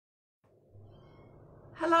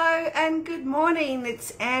Hello and good morning.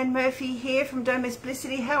 It's Anne Murphy here from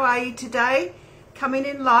Domesticity. How are you today? Coming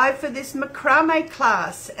in live for this macrame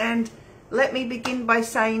class, and let me begin by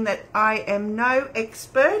saying that I am no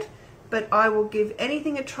expert, but I will give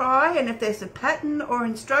anything a try, and if there's a pattern or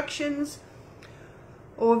instructions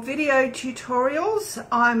or video tutorials,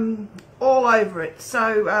 I'm all over it.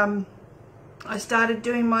 So I started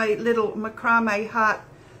doing my little macrame heart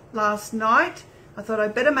last night. I thought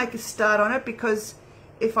I'd better make a start on it, because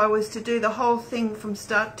if I was to do the whole thing from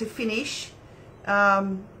start to finish,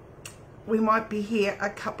 we might be here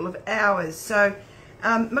a couple of hours. So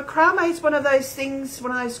macrame is one of those things,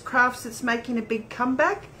 one of those crafts that's making a big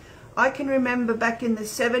comeback. I can remember back in the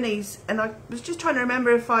 70s, and I was just trying to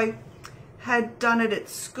remember if I had done it at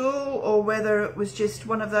school or whether it was just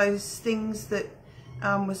one of those things that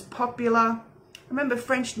was popular. I remember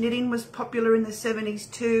French knitting was popular in the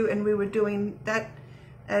 70s too, and we were doing that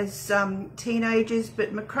as teenagers,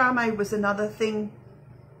 but macrame was another thing.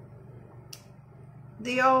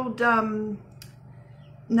 The old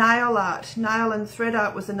nail art, nail and thread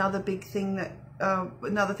art was another big thing that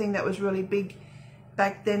that was really big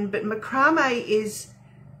back then. But macrame is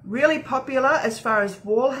really popular as far as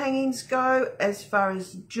wall hangings go, as far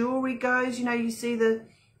as jewelry goes. You know, you see the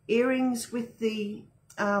earrings with the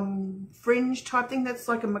fringe type thing, that's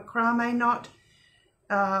like a macrame knot.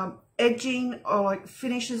 Edging or like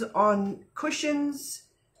finishes on cushions,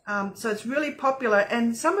 so it's really popular,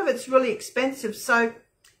 and some of it's really expensive. So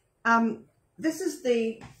this is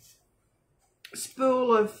the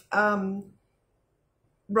spool of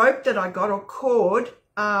rope that I got, or cord,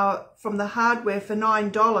 from the hardware for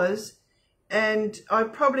 $9, and I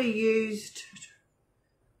probably used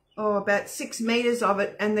about 6 meters of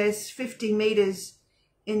it, and there's 50 meters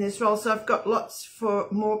in this roll, so I've got lots for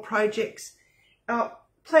more projects.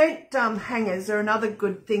 Plant hangers are another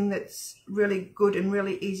good thing that's really good and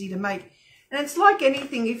really easy to make. And it's like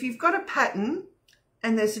anything, if you've got a pattern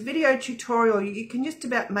and there's a video tutorial, you can just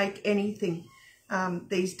about make anything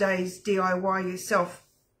these days, DIY yourself.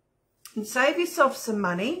 And save yourself some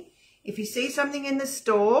money. If you see something in the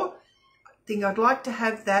store, think I'd like to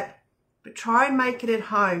have that, but try and make it at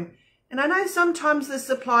home. And I know sometimes the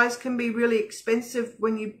supplies can be really expensive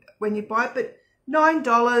when you buy it, but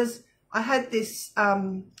 $9. I had this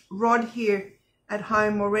rod here at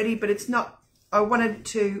home already, but it's not, I wanted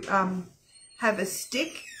to have a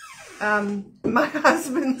stick. My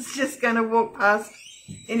husband's just going to walk past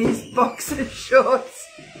in his boxer shorts.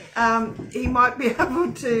 He might be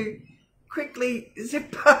able to quickly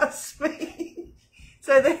zip past me.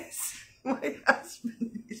 So there's my husband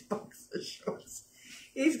in his boxer shorts.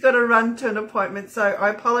 He's got to run to an appointment, so I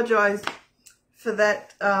apologise for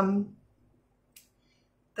that.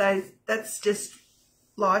 That's just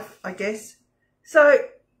life, I guess. So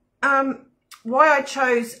why I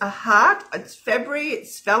chose a heart, it's February,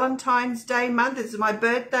 it's Valentine's Day month, it's my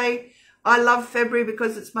birthday. I love February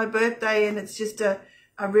because it's my birthday, and it's just a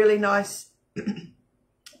really nice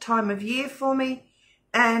time of year for me.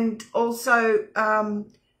 And also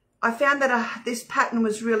I found that this pattern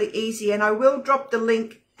was really easy, and I will drop the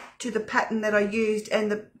link to the pattern that I used.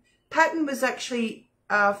 And the pattern was actually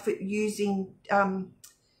for using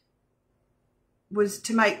was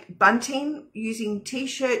to make bunting using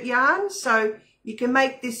t-shirt yarn. So you can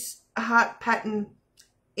make this heart pattern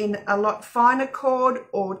in a lot finer cord,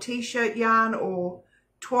 or t-shirt yarn, or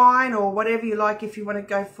twine, or whatever you like if you want to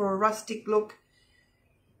go for a rustic look.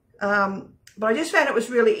 But I just found it was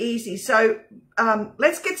really easy. So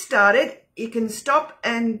let's get started. You can stop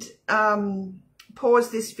and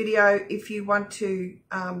pause this video if you want to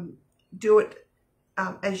do it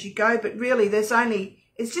as you go, but really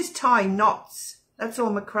it's just tying knots. That's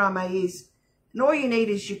all macrame is. And all you need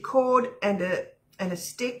is your cord and a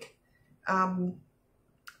stick, and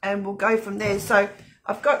we'll go from there. So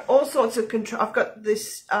I've got all sorts of control. I've got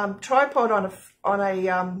this tripod on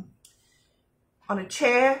a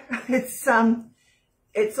chair. It's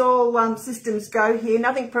all systems go here.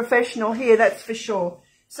 Nothing professional here, that's for sure.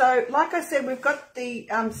 So like I said, we've got the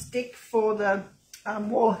stick for the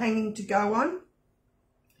wall hanging to go on.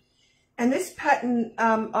 And this pattern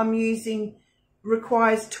I'm using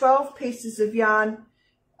requires 12 pieces of yarn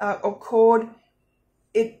or cord.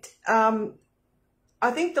 I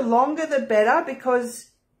think the longer the better, because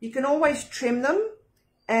you can always trim them,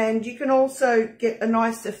 and you can also get a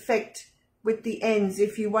nice effect with the ends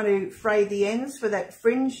if you want to fray the ends for that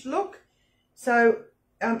fringe look. So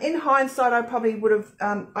in hindsight, I probably would have,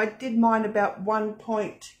 I did mine about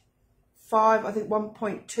 1.5, I think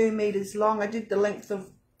 1.2 meters long. I did the length of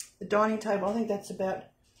the dining table. I think that's about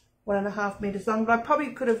 1.5 meters long, but I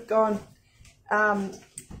probably could have gone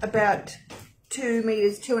about 2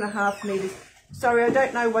 meters, 2.5 meters. Sorry, I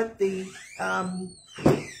don't know what the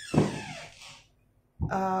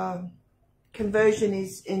conversion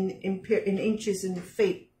is in inches and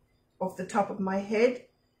feet off the top of my head.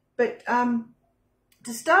 But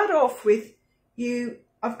to start off with,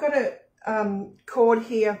 I've got a cord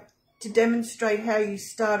here to demonstrate how you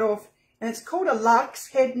start off, and it's called a lark's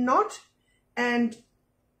head knot, and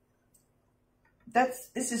this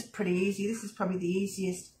is pretty easy. This is probably the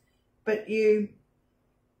easiest, but you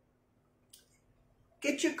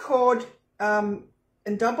get your cord and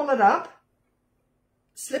double it up,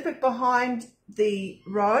 slip it behind the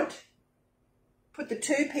rod, put the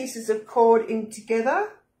 2 pieces of cord in together.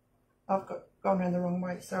 I've gone around the wrong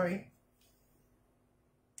way, sorry.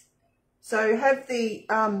 So have the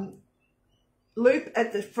loop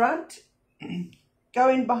at the front, go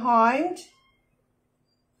in behind,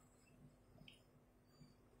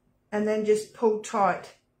 and then just pull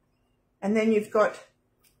tight. And then you've got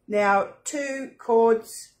now 2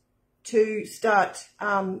 cords to start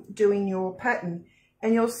doing your pattern.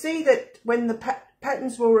 And you'll see that when the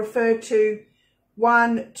patterns will refer to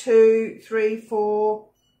 1, 2, 3, 4,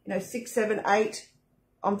 6, 7, 8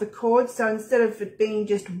 of the cords. So instead of it being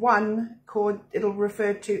just 1 cord, it'll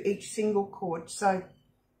refer to each single cord. So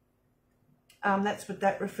that's what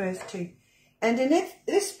that refers to. And in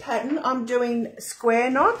this pattern, I'm doing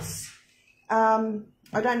square knots.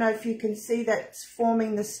 I don't know if you can see that's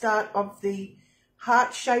forming the start of the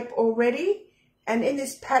heart shape already. And in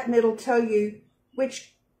this pattern, it'll tell you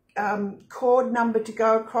which cord number to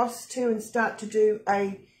go across to and start to do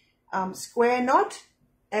a square knot.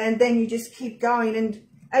 And then you just keep going. And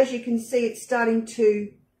as you can see, it's starting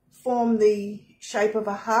to form the shape of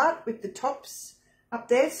a heart with the tops up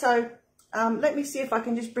there. So let me see if I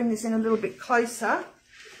can just bring this in a little bit closer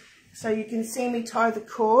so you can see me tie the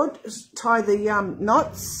cord, tie the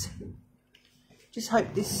knots. Just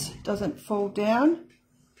hope this doesn't fall down.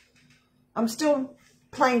 I'm still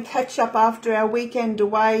playing catch up after our weekend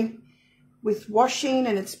away with washing,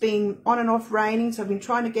 and it's been on and off raining, so I've been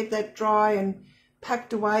trying to get that dry and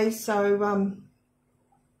packed away. So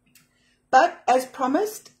but as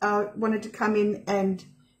promised, I wanted to come in and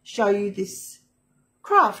show you this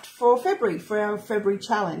craft for February, for our February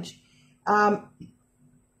challenge.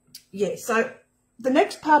 Yeah, so the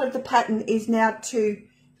next part of the pattern is now to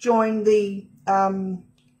join the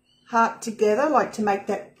heart together, like to make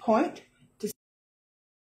that point, to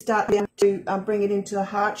start to bring it into the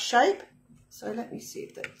heart shape. So let me see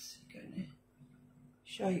if that's going to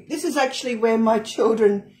show you. This is actually where my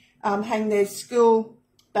children hang their school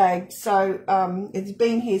bags. So it's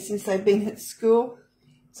been here since they've been at school.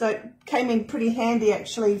 So it came in pretty handy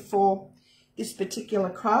actually for this particular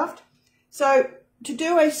craft. So to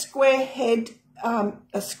do a square head,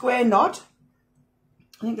 a square knot,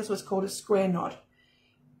 I think that's what's called a square knot,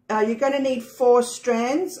 you're going to need 4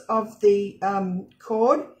 strands of the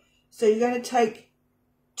cord. So you're going to take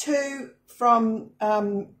 2 from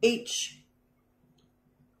each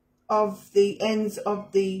of the ends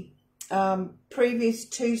of the previous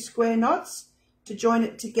 2 square knots to join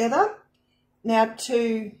it together. Now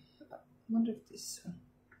I wonder if this,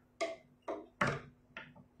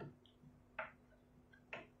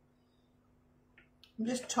 I'm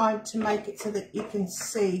just trying to make it so that you can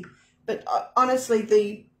see, but honestly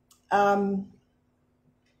the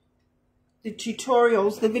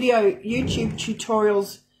tutorials, the video YouTube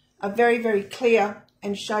tutorials are very, very clear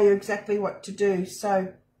and show you exactly what to do.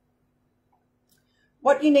 So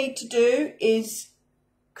what you need to do is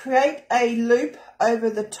create a loop over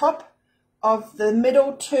the top of the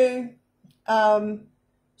middle 2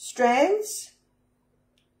 strands.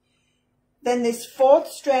 Then this 4th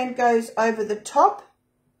strand goes over the top,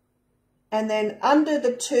 and then under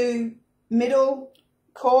the 2 middle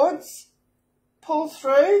cords, pull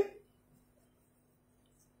through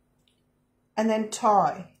and then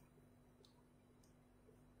tie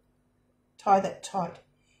that tight.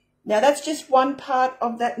 Now that's just one part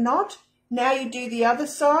of that knot. Now you do the other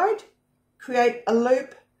side, create a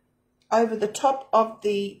loop over the top of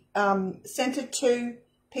the center 2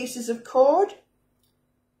 pieces of cord.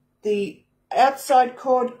 The outside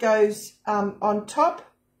cord goes on top,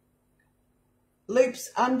 loops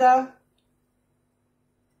under,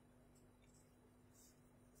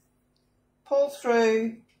 pull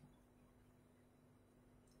through,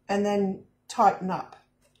 and then tighten up.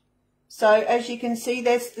 So as you can see,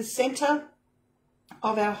 that's the center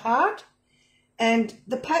of our heart. And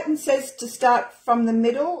the pattern says to start from the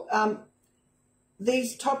middle.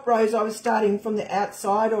 These top rows I was starting from the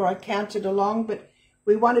outside, or I counted along, but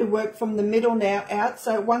we want to work from the middle now out.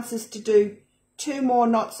 So it wants us to do 2 more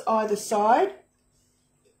knots either side.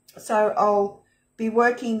 So I'll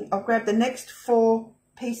grab the next 4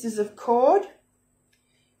 pieces of cord,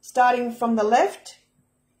 starting from the left,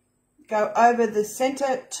 go over the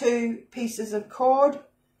center 2 pieces of cord.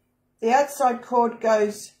 The outside cord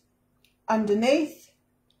goes underneath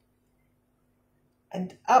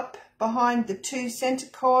and up behind the 2 center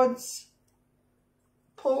cords,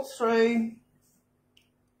 pull through,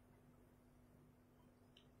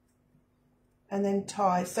 and then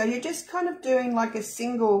tie. So you're just kind of doing like a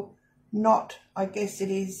single knot, I guess it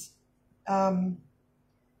is, on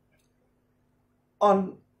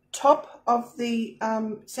top of the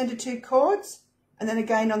center 2 cords, and then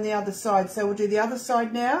again on the other side. So we'll do the other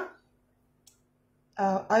side now.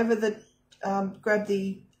 Grab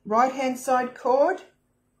the right hand side cord,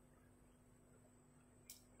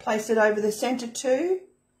 place it over the center 2.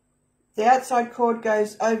 The outside cord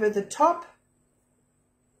goes over the top,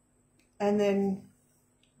 and then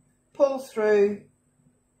pull through,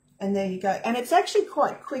 and there you go. And it's actually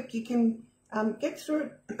quite quick. You can get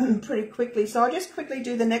through it pretty quickly. So I'll just quickly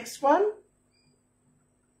do the next one.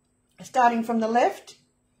 Starting from the left,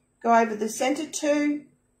 go over the center 2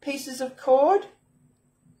 pieces of cord.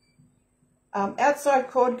 Outside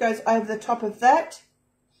cord goes over the top of that,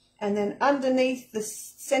 and then underneath the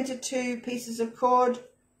center 2 pieces of cord,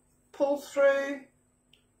 pull through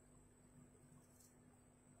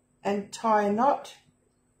and tie a knot,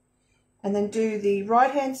 and then do the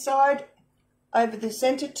right hand side over the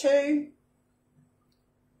center 2,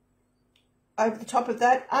 over the top of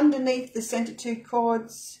that, underneath the center 2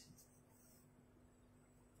 cords,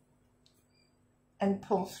 and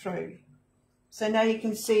pull through. So now you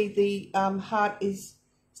can see the heart is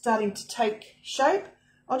starting to take shape.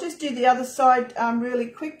 I'll just do the other side really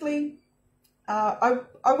quickly. I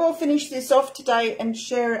will finish this off today and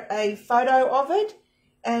share a photo of it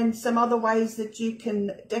and some other ways that you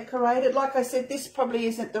can decorate it. Like I said, this probably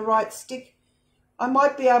isn't the right stick. I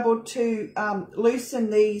might be able to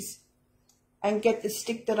loosen these and get the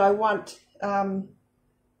stick that I want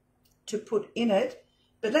to put in it.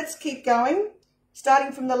 But let's keep going.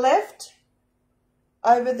 Starting from the left,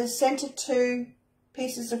 over the center 2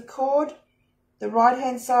 pieces of cord, the right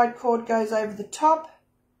hand side cord goes over the top,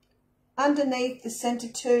 underneath the center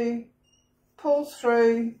 2, pull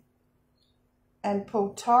through and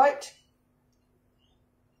pull tight.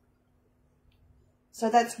 So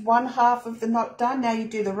that's 1/2 of the knot done. Now you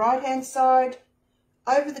do the right hand side,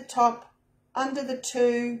 over the top, under the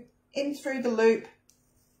 2, in through the loop,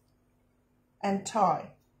 and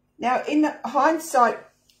tie. Now in hindsight,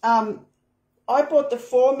 I bought the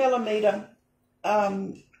 4mm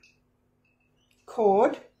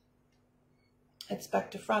cord. It's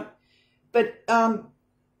back to front, but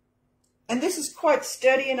and this is quite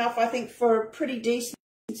sturdy enough, I think, for a pretty decent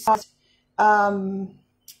size pot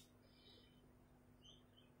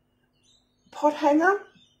hanger.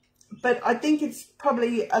 But I think it's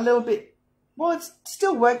probably a little bit, well, it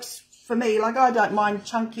still works for me. Like, I don't mind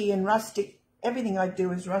chunky and rustic. Everything I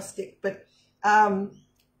do is rustic, but I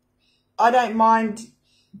don't mind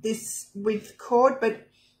this with cord, but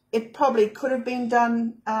it probably could have been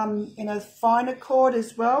done in a finer cord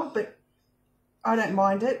as well, but I don't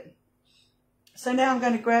mind it. So now I'm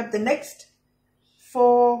going to grab the next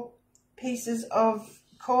 4 pieces of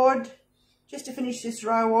cord just to finish this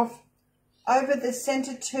row off, over the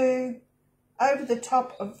center 2, over the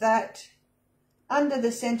top of that, under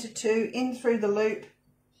the center 2, in through the loop,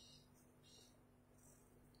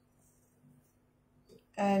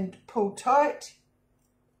 and pull tight.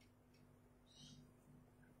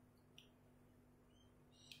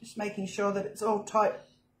 Just making sure that it's all tight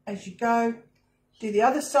as you go. Do the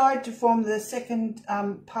other side to form the second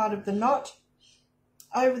part of the knot.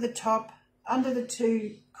 Over the top, under the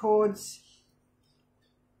 2 cords,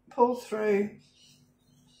 pull through,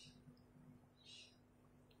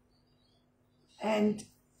 and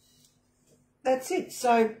that's it.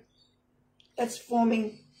 So that's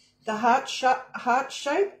forming the heart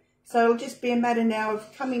shape. So it'll just be a matter now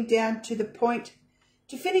of coming down to the point.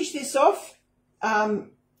 To finish this off,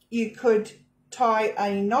 you could tie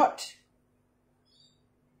a knot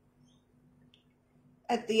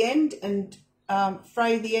at the end and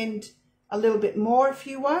fray the end a little bit more if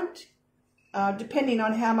you want. Depending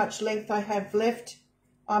on how much length I have left,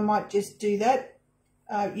 I might just do that.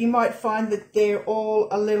 You might find that they're all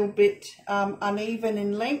a little bit uneven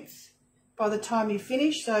in length by the time you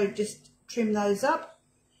finish, so just trim those up.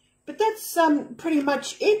 But that's pretty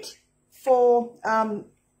much it for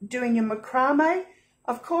doing your macrame.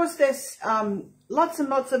 Of course, there's lots and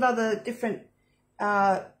lots of other different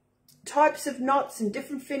types of knots and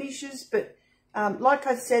different finishes, but like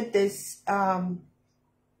I said, there's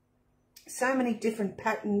so many different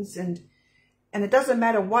patterns, and it doesn't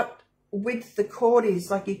matter what width the cord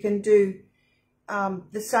is. Like you can do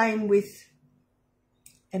the same with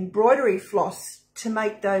embroidery floss to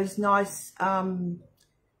make those nice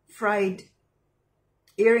frayed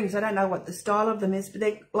earrings. I don't know what the style of them is, but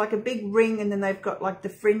they're like a big ring, and then they've got like the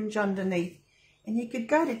fringe underneath. And you could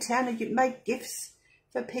go to town and you'd make gifts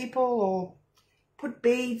for people, or put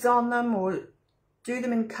beads on them, or do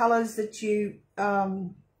them in colours that you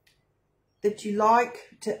like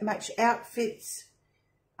to match outfits.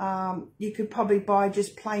 You could probably buy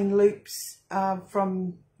just plain loops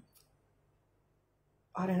from,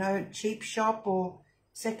 I don't know, cheap shop or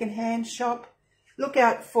second-hand shop. Look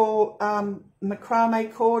out for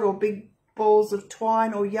macramé cord or big balls of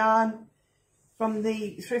twine or yarn from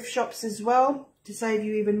the thrift shops as well, to save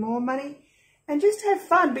you even more money. And just have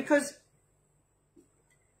fun, because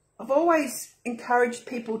I've always encouraged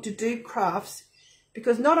people to do crafts,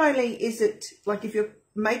 because not only is it like if you're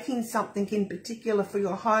making something in particular for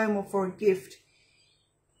your home or for a gift,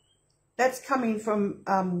 that's coming from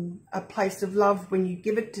a place of love when you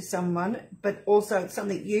give it to someone, but also it's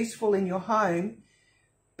something useful in your home.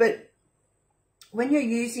 But when you're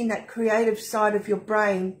using that creative side of your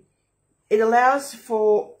brain, it allows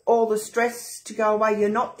for all the stress to go away. You're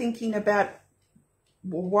not thinking about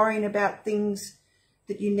or worrying about things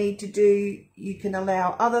that you need to do. You can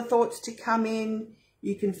allow other thoughts to come in.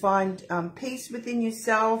 You can find peace within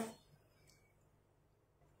yourself.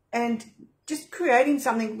 And just creating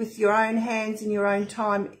something with your own hands in your own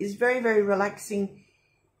time is very, very relaxing.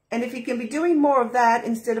 And if you can be doing more of that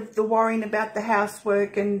instead of the worrying about the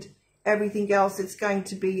housework and everything else, it's going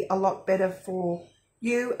to be a lot better for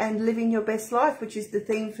you and living your best life, which is the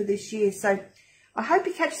theme for this year. So I hope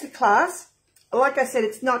you catch the class. Like I said,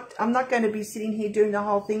 I'm not going to be sitting here doing the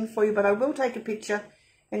whole thing for you, but I will take a picture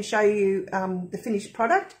and show you the finished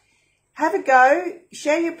product. Have a go.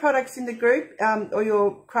 Share your products in the group, or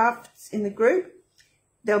your crafts in the group.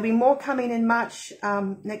 There'll be more coming in March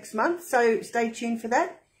next month, so stay tuned for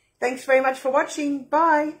that. Thanks very much for watching.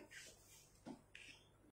 Bye.